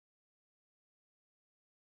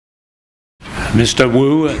Mr.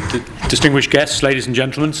 Wu, distinguished guests, ladies and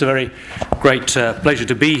gentlemen, it's a very great pleasure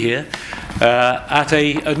to be here at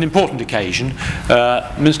an important occasion.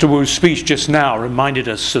 Mr. Wu's speech just now reminded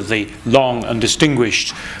us of the long and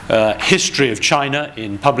distinguished history of China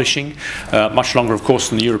in publishing, much longer, of course,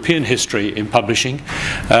 than the European history in publishing,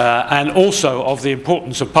 and also of the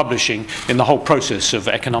importance of publishing in the whole process of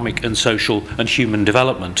economic and social and human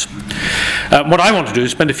development. What I want to do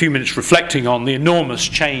is spend a few minutes reflecting on the enormous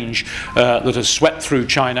change that has swept through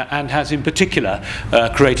China and has in particular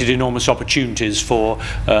created enormous opportunities for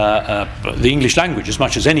the English language as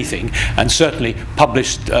much as anything, and certainly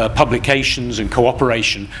publications and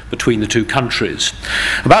cooperation between the two countries.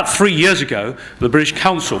 About 3 years ago, the British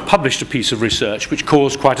Council published a piece of research which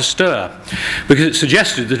caused quite a stir, because it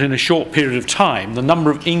suggested that in a short period of time the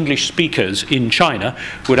number of English speakers in China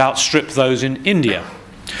would outstrip those in India.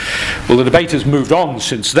 Well, the debate has moved on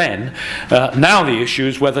since then. Now the issue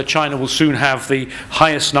is whether China will soon have the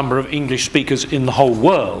highest number of English speakers in the whole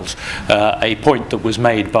world, a point that was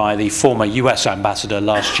made by the former US ambassador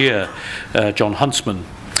last year, John Huntsman.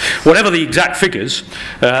 Whatever the exact figures,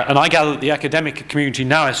 and I gather that the academic community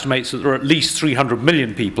now estimates that there are at least 300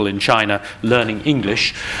 million people in China learning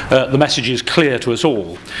English, the message is clear to us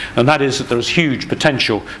all, and that is that there is huge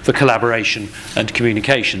potential for collaboration and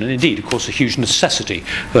communication, and indeed, of course, a huge necessity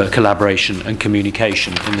for collaboration and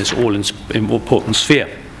communication in this all-important sphere.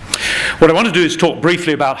 What I want to do is talk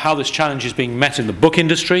briefly about how this challenge is being met in the book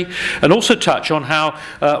industry, and also touch on how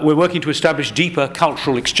we're working to establish deeper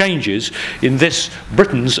cultural exchanges in this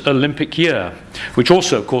Britain's Olympic year, which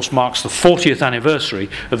also, of course, marks the 40th anniversary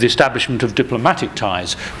of the establishment of diplomatic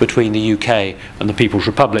ties between the UK and the People's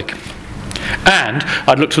Republic. And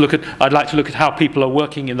I'd like to look at how people are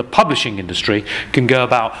working in the publishing industry can go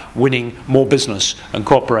about winning more business and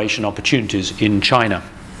cooperation opportunities in China.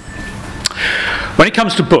 When it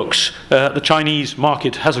comes to books, the Chinese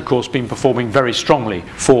market has, of course, been performing very strongly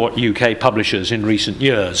for UK publishers in recent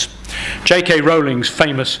years. J.K. Rowling's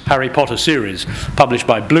famous Harry Potter series, published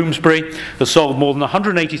by Bloomsbury, has sold more than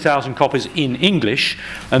 180,000 copies in English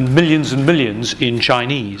and millions in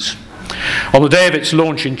Chinese. On the day of its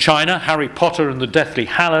launch in China, Harry Potter and the Deathly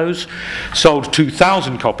Hallows sold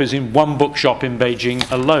 2,000 copies in one bookshop in Beijing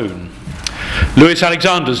alone. Louis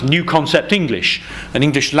Alexander's New Concept English, an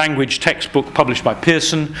English language textbook published by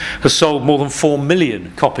Pearson, has sold more than 4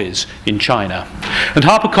 million copies in China. And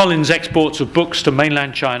HarperCollins' exports of books to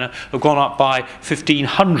mainland China have gone up by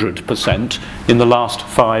 1,500% in the last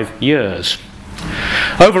 5 years.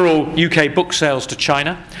 Overall, UK book sales to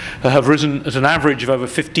China have risen at an average of over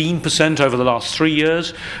 15% over the last 3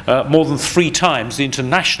 years, more than 3 times the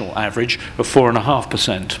international average of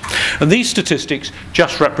 4.5%. And these statistics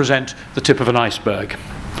just represent the tip of an iceberg.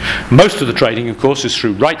 Most of the trading, of course, is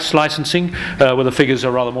through rights licensing, where the figures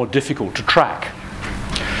are rather more difficult to track.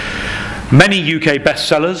 Many UK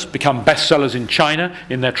bestsellers become bestsellers in China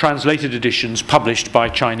in their translated editions published by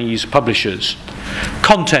Chinese publishers.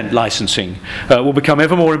 Content licensing will become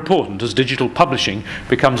ever more important as digital publishing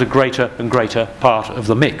becomes a greater and greater part of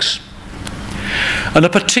the mix. And a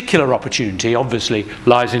particular opportunity, obviously,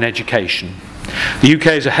 lies in education. The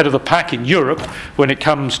UK is ahead of the pack in Europe when it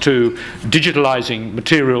comes to digitalising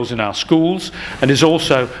materials in our schools, and is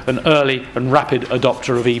also an early and rapid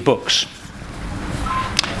adopter of e-books.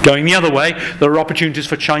 Going the other way, there are opportunities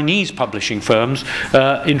for Chinese publishing firms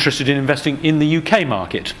interested in investing in the UK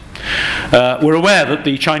market. We're aware that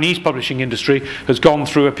the Chinese publishing industry has gone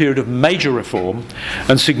through a period of major reform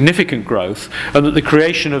and significant growth, and that the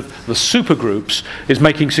creation of the supergroups is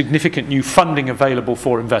making significant new funding available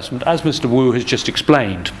for investment, as Mr. Wu has just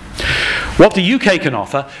explained. What the UK can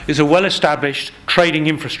offer is a well-established trading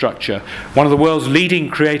infrastructure, one of the world's leading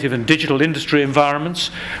creative and digital industry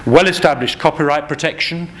environments, well-established copyright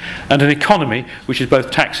protection, and an economy which is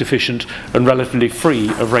both tax-efficient and relatively free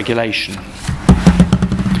of regulation.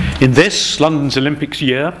 In this, London's Olympics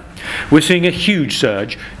year, we're seeing a huge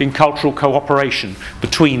surge in cultural cooperation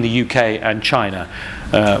between the UK and China,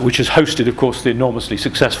 which has hosted, of course, the enormously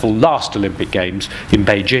successful last Olympic Games in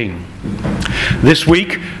Beijing. This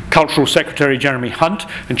week, Cultural Secretary Jeremy Hunt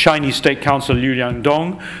and Chinese State Councillor Liu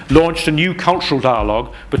Liangdong launched a new cultural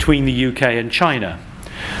dialogue between the UK and China.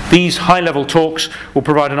 These high-level talks will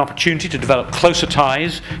provide an opportunity to develop closer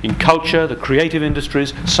ties in culture, the creative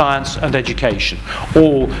industries, science and education,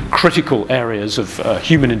 all critical areas of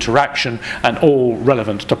human interaction and all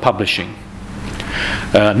relevant to publishing.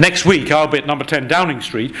 Next week, I'll be at number 10 Downing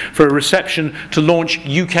Street for a reception to launch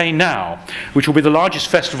UK Now, which will be the largest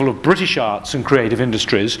festival of British arts and creative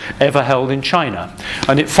industries ever held in China.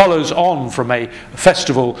 And it follows on from a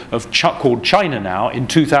festival called China Now in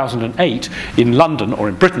 2008 in London, or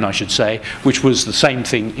in Britain I should say, which was the same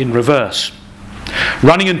thing in reverse.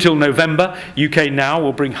 Running until November, UK Now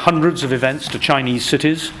will bring hundreds of events to Chinese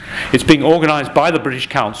cities. It's being organised by the British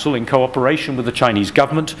Council in cooperation with the Chinese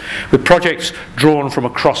government, with projects drawn from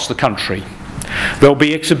across the country. There will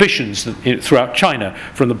be exhibitions throughout China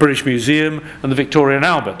from the British Museum and the Victoria and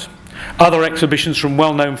Albert. Other exhibitions from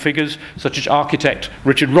well-known figures such as architect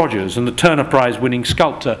Richard Rogers and the Turner Prize-winning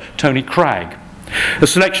sculptor Tony Cragg. A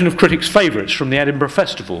selection of critics' favourites from the Edinburgh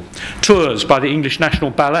Festival, tours by the English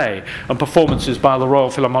National Ballet and performances by the Royal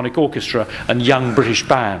Philharmonic Orchestra and young British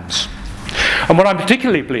bands. And what I'm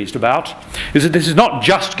particularly pleased about is that this is not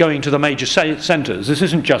just going to the major centres. This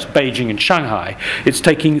isn't just Beijing and Shanghai. It's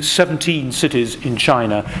taking 17 cities in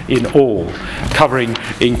China in all, covering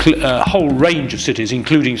a whole range of cities,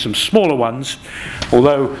 including some smaller ones,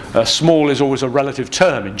 although small is always a relative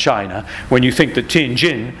term in China when you think that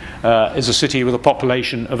Tianjin is a city with a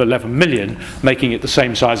population of 11 million, making it the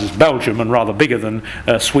same size as Belgium and rather bigger than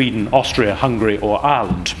Sweden, Austria, Hungary or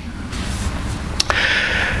Ireland.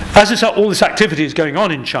 As all this activity is going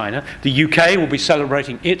on in China, the UK will be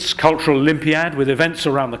celebrating its Cultural Olympiad with events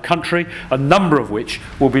around the country, a number of which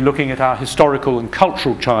will be looking at our historical and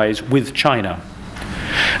cultural ties with China.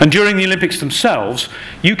 And during the Olympics themselves,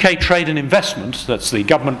 UK Trade and Investment, that's the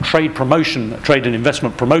government trade and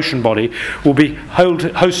investment promotion body, will be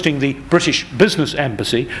hosting the British Business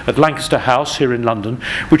Embassy at Lancaster House here in London,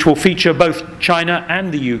 which will feature both China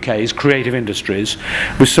and the UK's creative industries,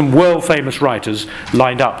 with some world-famous writers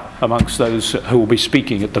lined up amongst those who will be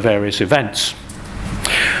speaking at the various events.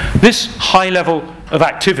 This high level of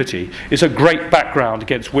activity is a great background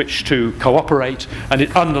against which to cooperate, and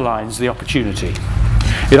it underlines the opportunity.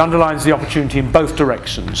 It underlines the opportunity in both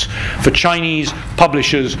directions. For Chinese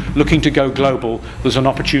publishers looking to go global, there's an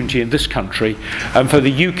opportunity in this country. And for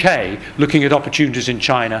the UK looking at opportunities in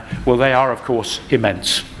China, well, they are, of course,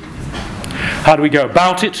 immense. How do we go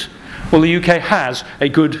about it? Well, the UK has a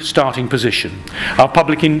good starting position. Our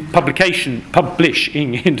publishing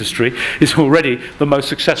industry is already the most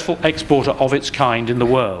successful exporter of its kind in the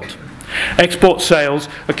world. Export sales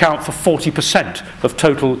account for 40% of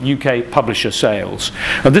total UK publisher sales,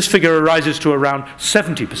 and this figure rises to around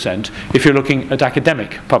 70% if you're looking at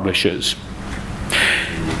academic publishers.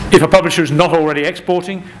 If a publisher is not already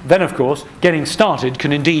exporting, then of course getting started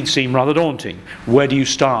can indeed seem rather daunting. Where do you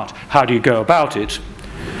start? How do you go about it?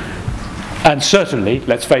 And certainly,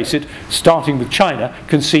 let's face it, starting with China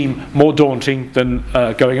can seem more daunting than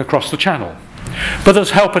going across the channel. But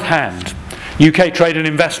there's help at hand. UK Trade and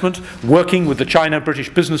Investment, working with the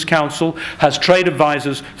China-British Business Council, has trade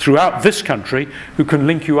advisors throughout this country who can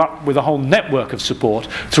link you up with a whole network of support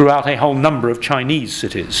throughout a whole number of Chinese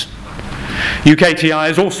cities.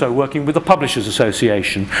 UKTI is also working with the Publishers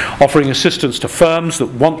Association, offering assistance to firms that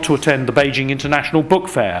want to attend the Beijing International Book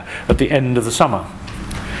Fair at the end of the summer.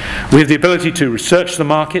 We have the ability to research the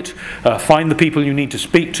market, find the people you need to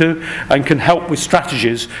speak to, and can help with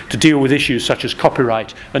strategies to deal with issues such as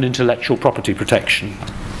copyright and intellectual property protection.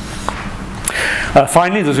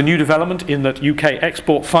 Finally, there's a new development in that UK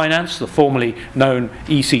Export Finance, the formerly known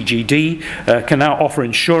ECGD, can now offer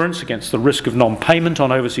insurance against the risk of non-payment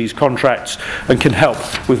on overseas contracts and can help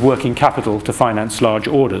with working capital to finance large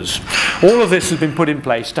orders. All of this has been put in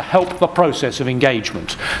place to help the process of engagement,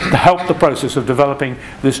 to help the process of developing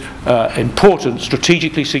this important,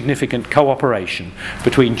 strategically significant cooperation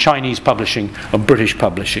between Chinese publishing and British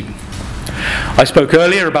publishing. I spoke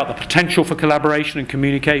earlier about the potential for collaboration and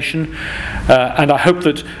communication, and I hope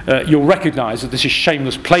that you'll recognise that this is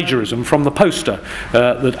shameless plagiarism from the poster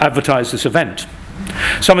that advertised this event.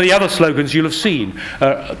 Some of the other slogans you'll have seen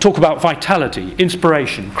talk about vitality,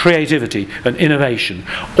 inspiration, creativity and innovation.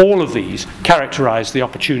 All of these characterise the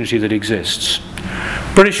opportunity that exists.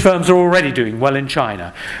 British firms are already doing well in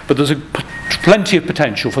China, but there's plenty of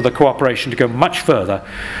potential for the cooperation to go much further.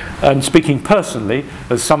 And speaking personally,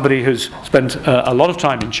 as somebody who's spent a lot of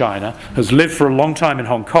time in China, has lived for a long time in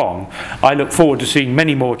Hong Kong, I look forward to seeing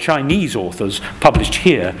many more Chinese authors published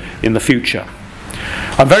here in the future.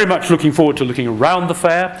 I'm very much looking forward to looking around the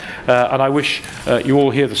fair, and I wish you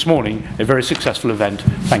all here this morning a very successful event.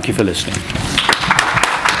 Thank you for listening.